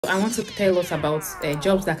I want to tell us about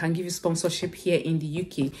jobs that can give you sponsorship here in the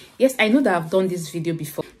UK. Yes, I know that I've done this video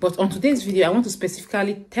before, but on today's video, I want to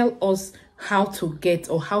specifically tell us how to get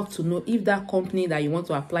or how to know if that company that you want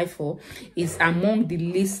to apply for is among the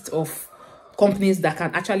list of companies that can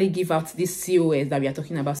actually give out this COS that we are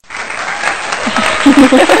talking about.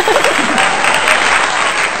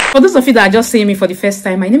 For those of you that are just seeing me for the first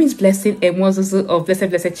time, my name is Blessing Emozuzu of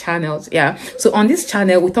Blessed Channels. Yeah, so on this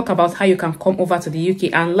channel, we talk about how you can come over to the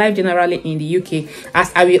UK and live generally in the UK.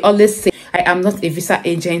 As I will always say, I am not a visa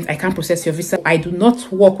agent. I can't process your visa. I do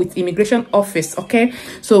not work with immigration office. Okay,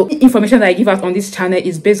 so information that I give out on this channel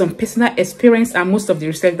is based on personal experience and most of the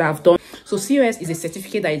research that I've done. So COS is a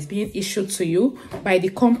certificate that is being issued to you by the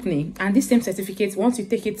company, and this same certificate, once you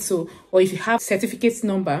take it to, or if you have certificate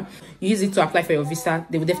number, you use it to apply for your visa,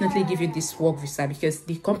 they will definitely give you this work visa because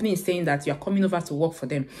the company is saying that you are coming over to work for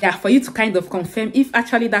them. Yeah, for you to kind of confirm if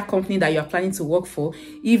actually that company that you are planning to work for,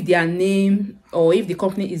 if their name or if the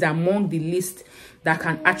company is among the list that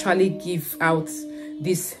can actually give out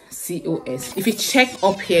this COS. If you check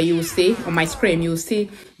up here, you will see on my screen, you will see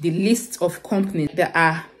the list of companies that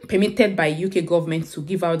are permitted by UK government to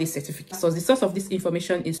give out this certificate. So the source of this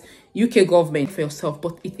information is UK government for yourself,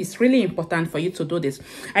 but it is really important for you to do this.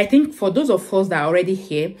 I think for those of us that are already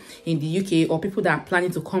here in the UK or people that are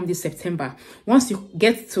planning to come this September, once you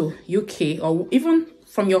get to UK or even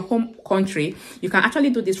from your home country, you can actually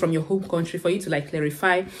do this from your home country for you to like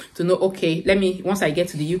clarify, to know, okay, once I get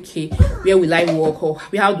to the UK, where will I work, or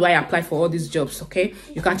how do I apply for all these jobs? Okay,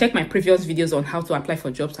 you can check my previous videos on how to apply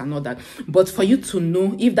for jobs and all that. But for you to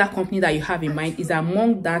know if that company that you have in mind is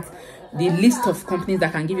among the list of companies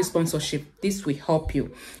that can give you sponsorship, this will help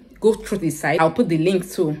you. Go through the site. I'll put the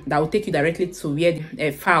link too that will take you directly to where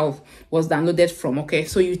the file was downloaded from. Okay,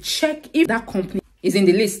 so you check if that company is in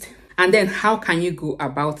the list. And then how can you go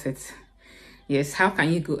about it? Yes, how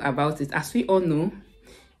can you go about it? As we all know,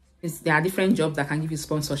 there are different jobs that can give you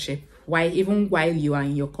sponsorship. Why, even while you are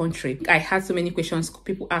in your country. I had so many questions,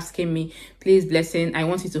 people asking me, please Blessing, I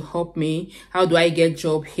want you to help me. How do I get a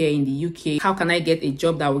job here in the UK? How can I get a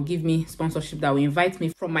job that will give me sponsorship, that will invite me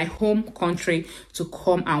from my home country to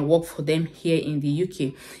come and work for them here in the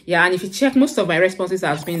UK? Yeah, and if you check, most of my responses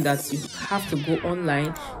has been that you have to go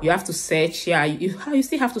online, you have to search. Yeah, you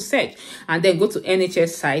still have to search and then go to NHS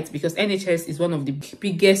site, because NHS is one of the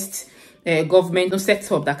biggest government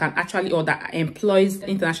setup that can actually, or that employs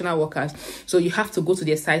international workers. So you have to go to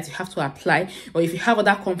their site, you have to apply. Or if you have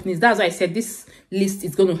other companies, that's why I said this list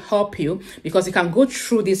is going to help you, because you can go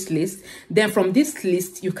through this list. Then from this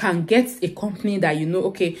list, you can get a company that you know,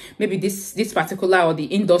 okay, maybe this particular, or the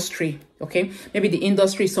industry, okay, maybe the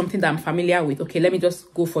industry is something that I'm familiar with. Okay, let me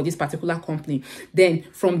just go for this particular company. Then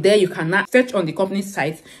from there, you can now search on the company's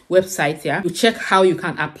website. Yeah, you check how you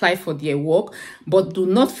can apply for their work, but do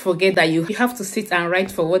not forget that you have to sit and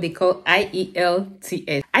write for what they call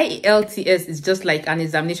IELTS. IELTS is just like an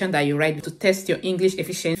examination that you write to test your English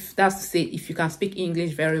efficiency. That's to say if you can speak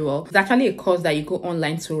English very well. It's actually a course that you go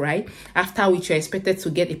online to write, after which you're expected to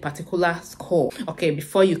get a particular score, okay,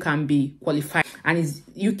 before you can be qualified. And it's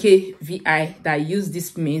UKVI that use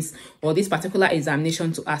this means or this particular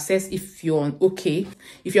examination to assess if you're on okay.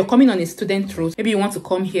 If you're coming on a student route, maybe you want to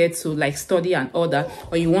come here to like study and order,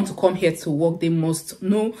 or you want to come here to work, they must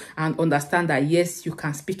know and understand that yes, you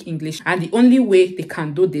can speak English. And the only way they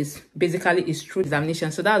can do this basically is through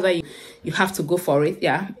examination. So that's why you have to go for it.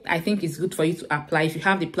 Yeah, I think it's good for you to apply if you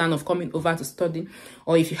have the plan of coming over to study,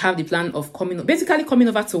 or if you have the plan of coming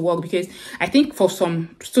over to work, because I think for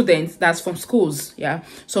some students that's from schools, yeah,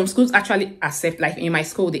 some schools actually accept, like in my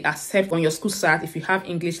school, they accept on your school cert if you have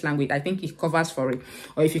English language. I think it covers for it.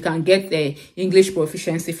 Or if you can get the English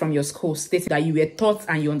proficiency from your school stating that you were taught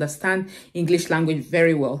and you understand English language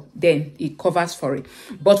very well, then it covers for it.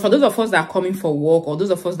 But for those of us that are coming for work, or those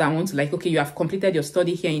of us that want to, like, okay, you have completed your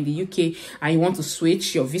study here in the UK and you want to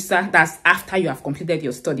switch your visa, that's after you have completed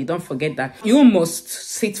your study. Don't forget that you must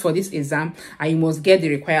sit for this exam and you must get the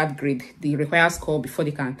required grade, the required score, before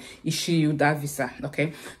they can issue you that visa.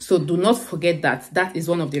 Okay, so do not forget that is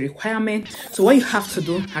one of the requirements. So what you have to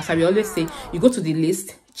do, as I will always say, you go to the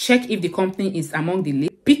list, check if the company is among the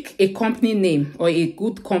list, pick a company name or a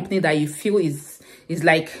good company that you feel is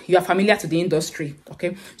like you are familiar to the industry.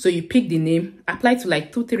 Okay, so you pick the name, apply to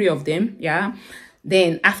like 2-3 of them. Yeah,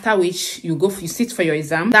 Then after which you sit for your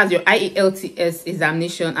exam. That's your IELTS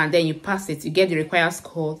examination, and then you pass it. You get the required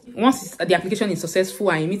score. Once the application is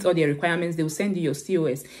successful and you meet all the requirements, they will send you your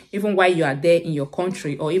COS. Even while you are there in your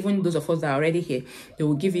country, or even those of us that are already here, they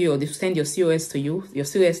will give you, or they send your COS to you, your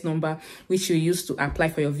COS number, which you use to apply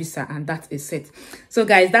for your visa, and that is it. So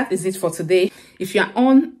guys, that is it for today. If you are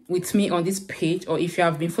on with me on this page, or if you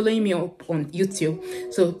have been following me up on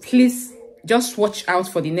YouTube, so please just watch out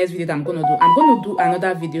for the next video that I'm going to do. I'm going to do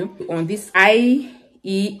another video on this IELTS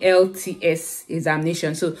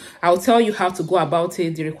examination. So I'll tell you how to go about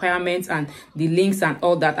it, the requirements and the links and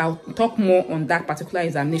all that. I'll talk more on that particular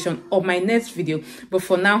examination on my next video. But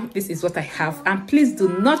for now, this is what I have. And please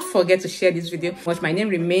do not forget to share this video. My name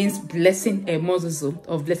remains Blessing Emozuzu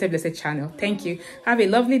of Blessed channel. Thank you. Have a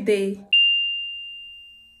lovely day.